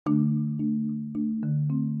I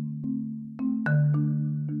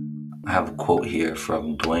have a quote here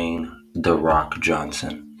from Dwayne "The Rock"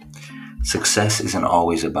 Johnson. Success isn't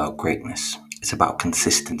always about greatness. It's about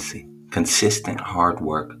consistency. Consistent hard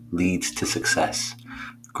work leads to success.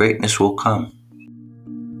 Greatness will come.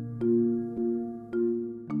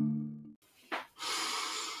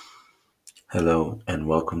 Hello, and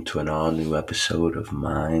welcome to an all-new episode of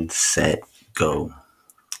Mindset Go.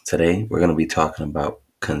 Today, we're going to be talking about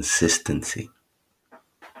consistency.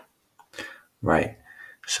 Right.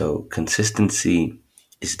 So, consistency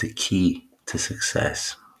is the key to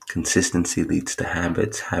success. Consistency leads to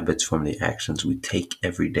habits. Habits form the actions we take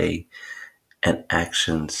every day, and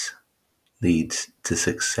actions leads to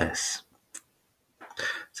success.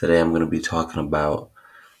 Today, I'm going to be talking about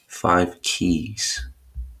 5 keys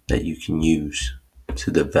that you can use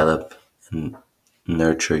to develop and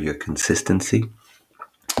nurture your consistency,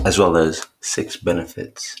 as well as 6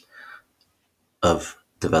 benefits of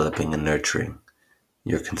developing and nurturing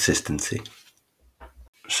your consistency.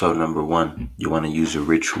 So number 1, you want to use a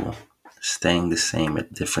ritual, staying the same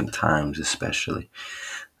at different times especially.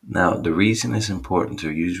 Now, the reason it's important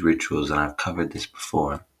to use rituals, and I've covered this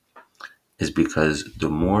before, is because the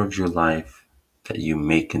more of your life that you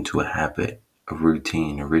make into a habit, a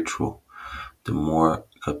routine, a ritual, the more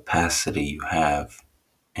capacity you have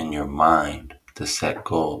in your mind to set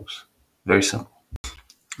goals. Very simple.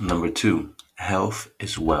 Number 2, health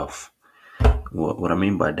is wealth. What I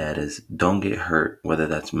mean by that is don't get hurt, whether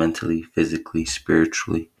that's mentally, physically,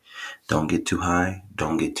 spiritually. Don't get too high,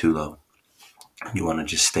 don't get too low. You want to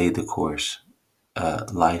just stay the course.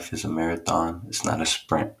 Life is a marathon, it's not a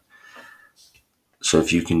sprint. So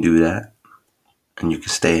if you can do that and you can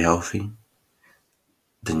stay healthy,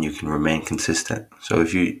 then you can remain consistent. So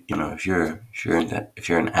if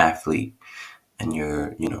you're an athlete and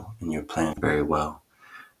you're playing very well,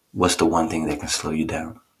 what's the one thing that can slow you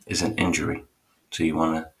down? Is an injury. So you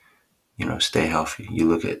want to, stay healthy. You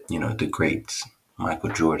look at, the greats, Michael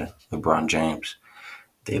Jordan, LeBron James,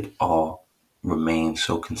 they've all remained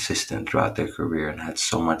so consistent throughout their career and had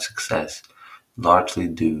so much success, largely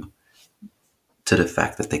due to the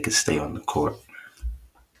fact that they could stay on the court.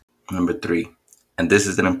 Number 3, and this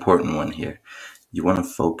is an important one here, you want to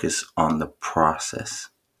focus on the process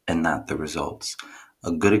and not the results.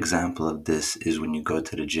 A good example of this is when you go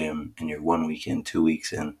to the gym and you're 1 week in, 2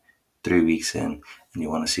 weeks in, 3 weeks in, and you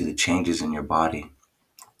want to see the changes in your body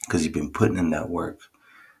because you've been putting in that work,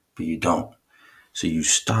 but you don't. So you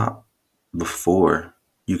stop before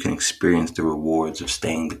you can experience the rewards of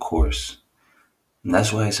staying the course. And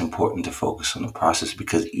that's why it's important to focus on the process,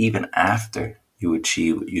 because even after you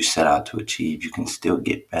achieve what you set out to achieve, you can still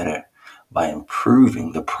get better by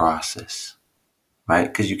improving the process, right?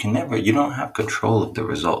 Because you don't have control of the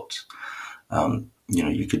results.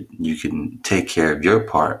 You can take care of your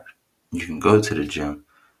part. You can go to the gym,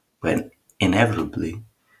 but inevitably,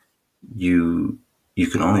 you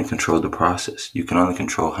can only control the process. You can only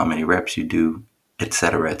control how many reps you do,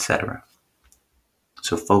 etc., etc.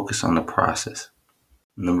 So focus on the process.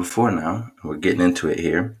 Number 4 now, we're getting into it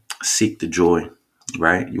here. Seek the joy,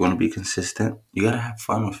 right? You want to be consistent. You got to have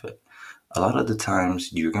fun with it. A lot of the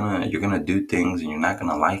times you're gonna do things and you're not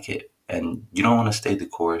gonna like it, and you don't want to stay the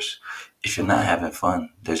course if you're not having fun.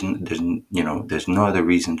 There's no other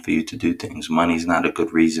reason for you to do things. Money's not a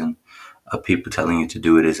good reason. People telling you to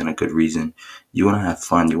do it isn't a good reason. You want to have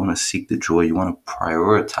fun. You want to seek the joy. You want to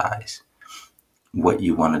prioritize what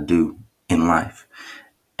you want to do in life.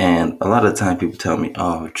 And a lot of the time people tell me,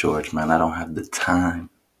 "Oh, George, man, I don't have the time."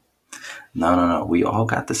 No. We all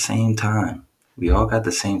got the same time.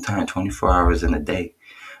 24 hours in a day.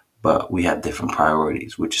 But we have different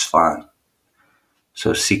priorities, which is fine.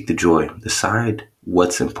 So seek the joy. Decide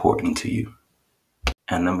what's important to you.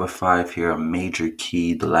 And number 5 here,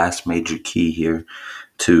 the last major key here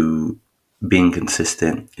to being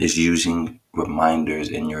consistent is using reminders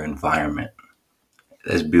in your environment.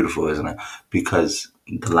 That's beautiful, isn't it? Because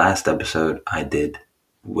the last episode I did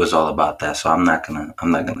was all about that. So I'm not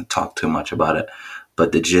gonna talk too much about it.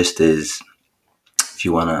 But the gist is, if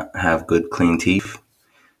you want to have good, clean teeth,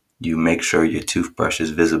 you make sure your toothbrush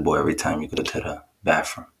is visible every time you go to the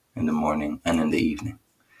bathroom in the morning and in the evening.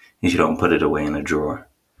 You don't put it away in a drawer.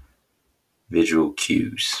 Visual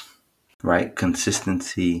cues, right?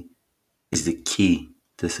 Consistency is the key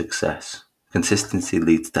to success. Consistency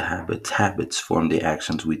leads to habits. Habits form the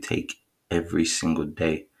actions we take every single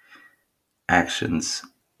day. Actions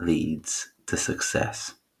leads to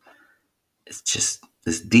success.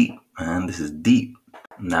 It's deep, man. This is deep.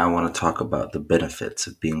 Now I want to talk about the benefits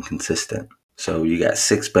of being consistent. So you got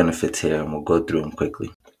 6 benefits here, and we'll go through them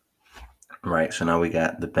quickly. right? So now we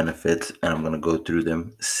got the benefits, and I'm going to go through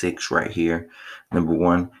them 6 right here. Number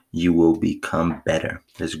 1, you will become better.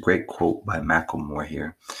 There's a great quote by Macklemore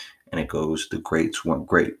here, and it goes, "The greats weren't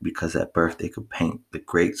great because at birth they could paint. The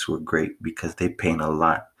greats were great because they paint a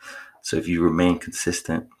lot." So if you remain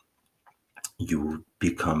consistent, you will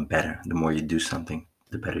become better. The more you do something,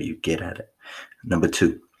 the better you get at it. Number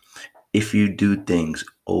 2, if you do things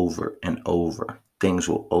over and over, things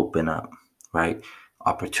will open up, right?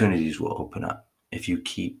 Opportunities will open up. If you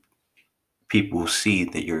keep, people will see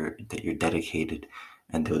that you're dedicated,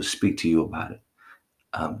 and they'll speak to you about it.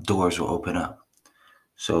 Doors will open up.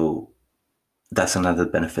 So that's another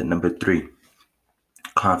benefit. Number 3,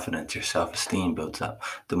 confidence, your self-esteem builds up.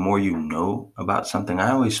 The more you know about something,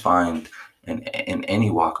 I always find in any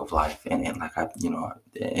walk of life, and like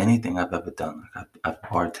anything I've ever done, like I've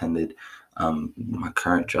bartended, my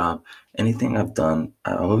current job, anything I've done,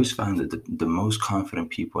 I always find that the most confident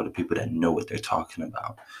people are the people that know what they're talking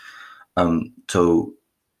about. So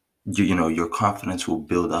your confidence will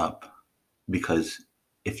build up because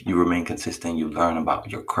if you remain consistent, you learn about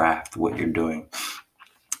your craft, what you're doing.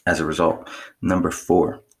 As a result, number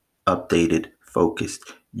 4, updated,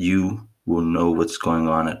 focused. You will know what's going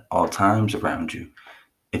on at all times around you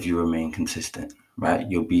if you remain consistent, right?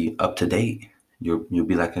 You'll be up to date. You'll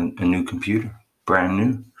be like a new computer, brand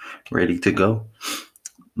new, ready to go.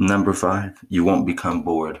 Number 5, you won't become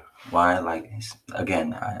bored. Why? Like,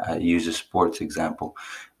 again, I use a sports example.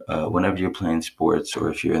 Whenever you're playing sports, or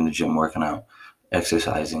if you're in the gym working out,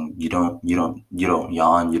 exercising, you don't yawn,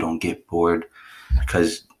 you don't get bored,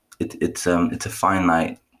 because it's a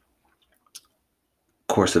finite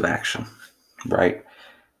course of action, right?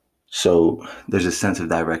 So there's a sense of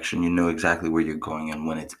direction. You know exactly where you're going and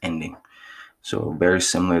when it's ending. So very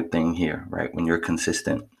similar thing here, right? When you're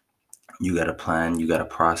consistent, you got a plan, you got a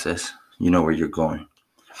process, you know where you're going.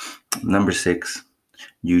 Number 6,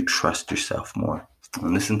 you trust yourself more.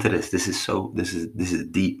 And listen to this. This is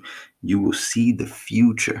deep. You will see the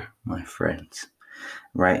future, my friends,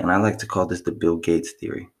 right? And I like to call this the Bill Gates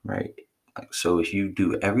theory, right? So if you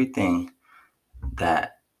do everything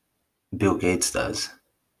that Bill Gates does,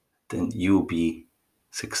 then you will be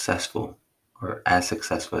successful, or as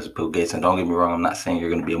successful as Bill Gates. And don't get me wrong, I'm not saying you're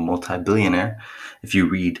going to be a multi-billionaire if you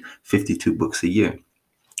read 52 books a year.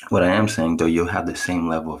 What I am saying, though, you'll have the same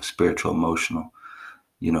level of spiritual, emotional,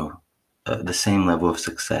 the same level of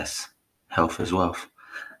success, health as wealth,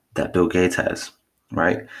 that Bill Gates has,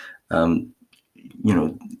 right? Um,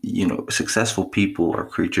 successful people are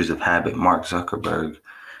creatures of habit. Mark Zuckerberg,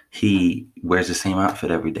 he wears the same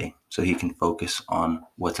outfit every day so he can focus on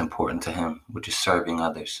what's important to him, which is serving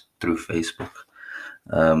others through Facebook.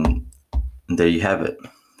 And there you have it,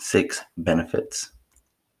 6 benefits.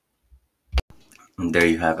 And there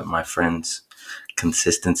you have it, my friends.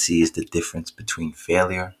 Consistency is the difference between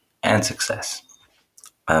failure and success.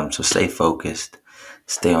 So stay focused,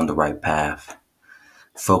 stay on the right path,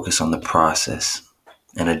 focus on the process,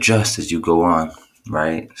 and adjust as you go on,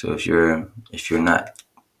 right? So if you're not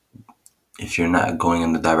going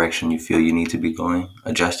in the direction you feel you need to be going,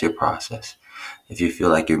 adjust your process. If you feel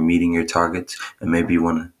like you're meeting your targets and maybe you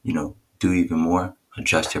want to, do even more,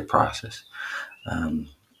 adjust your process.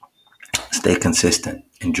 Stay consistent.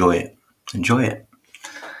 Enjoy it. Enjoy it.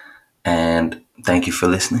 And thank you for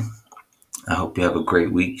listening. I hope you have a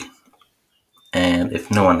great week. And if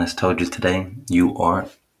no one has told you today, you are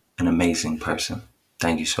an amazing person.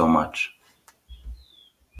 Thank you so much.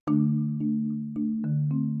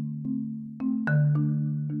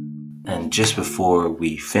 And just before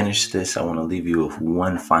we finish this, I want to leave you with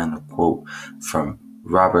one final quote from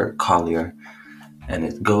Robert Collier. And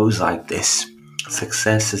it goes like this: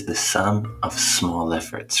 "Success is the sum of small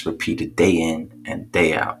efforts repeated day in and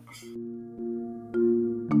day out.